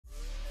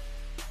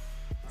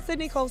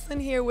Sydney Colson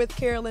here with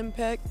Carolyn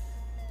Peck,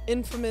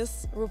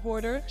 infamous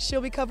reporter.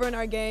 She'll be covering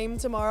our game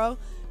tomorrow.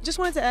 Just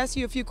wanted to ask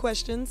you a few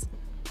questions.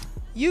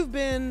 You've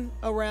been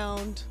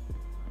around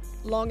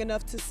long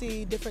enough to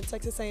see different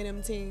Texas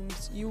A&M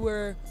teams. You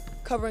were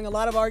covering a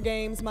lot of our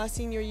games my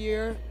senior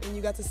year, and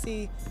you got to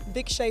see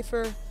Vic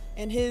Schaefer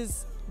and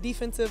his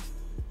defensive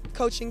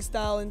coaching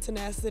style and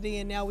tenacity,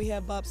 and now we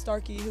have Bob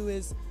Starkey, who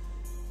is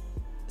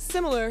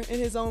similar in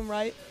his own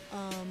right.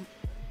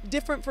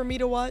 Different for me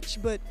to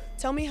watch, but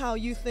tell me how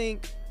you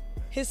think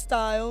his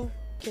style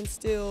can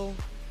still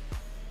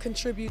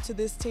contribute to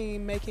this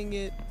team making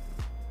it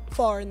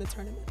far in the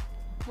tournament.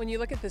 When you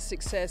look at the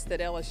success that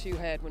LSU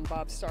had when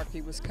Bob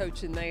Starkey was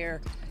coaching there,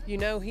 you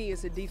know he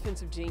is a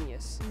defensive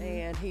genius,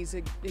 and he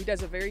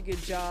does a very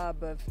good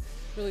job of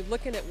really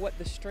looking at what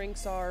the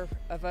strengths are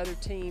of other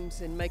teams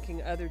and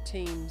making other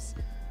teams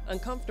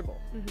uncomfortable.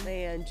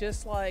 And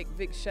just like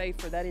Vic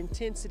Schaefer, that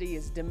intensity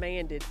is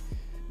demanded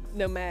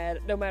no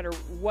matter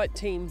what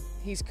team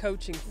he's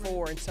coaching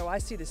for, and so I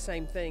see the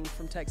same thing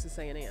from Texas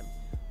A&M.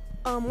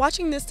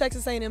 Watching this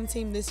Texas A&M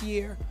team this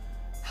year,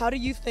 how do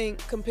you think,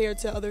 compared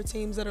to other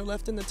teams that are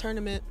left in the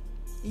tournament,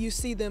 you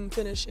see them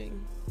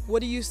finishing? What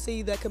do you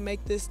see that could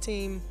make this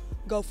team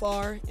go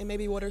far, and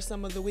maybe what are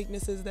some of the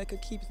weaknesses that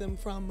could keep them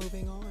from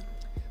moving on?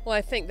 Well,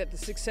 I think that the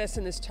success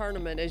in this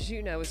tournament, as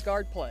you know, is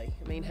guard play.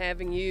 I mean,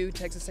 having you,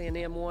 Texas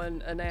A&M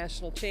won a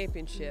national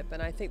championship,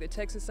 and I think that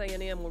Texas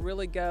A&M will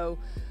really go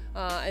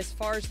as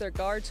far as their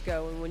guards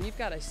go. And when you've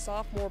got a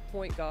sophomore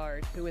point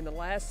guard who in the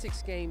last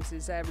 6 games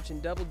is averaging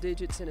double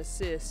digits in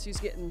assists, she's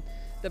getting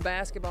the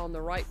basketball in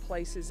the right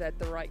places at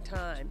the right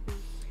time.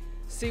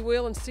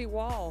 Will and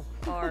Wall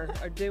are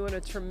doing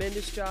a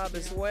tremendous job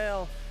as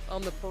well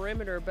on the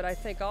perimeter, but I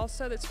think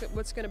also that's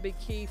what's going to be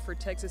key for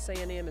Texas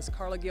A&M is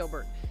Carla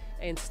Gilbert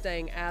and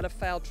staying out of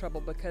foul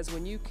trouble, because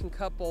when you can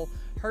couple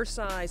her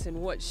size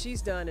and what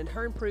she's done and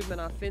her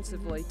improvement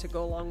offensively to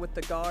go along with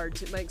the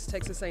guards, it makes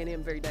Texas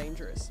A&M very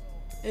dangerous.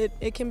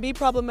 It can be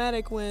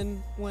problematic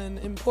when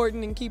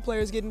important and key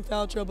players get in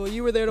foul trouble.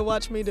 You were there to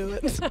watch me do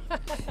it.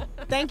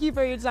 Thank you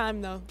for your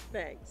time, though.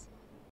 Thanks.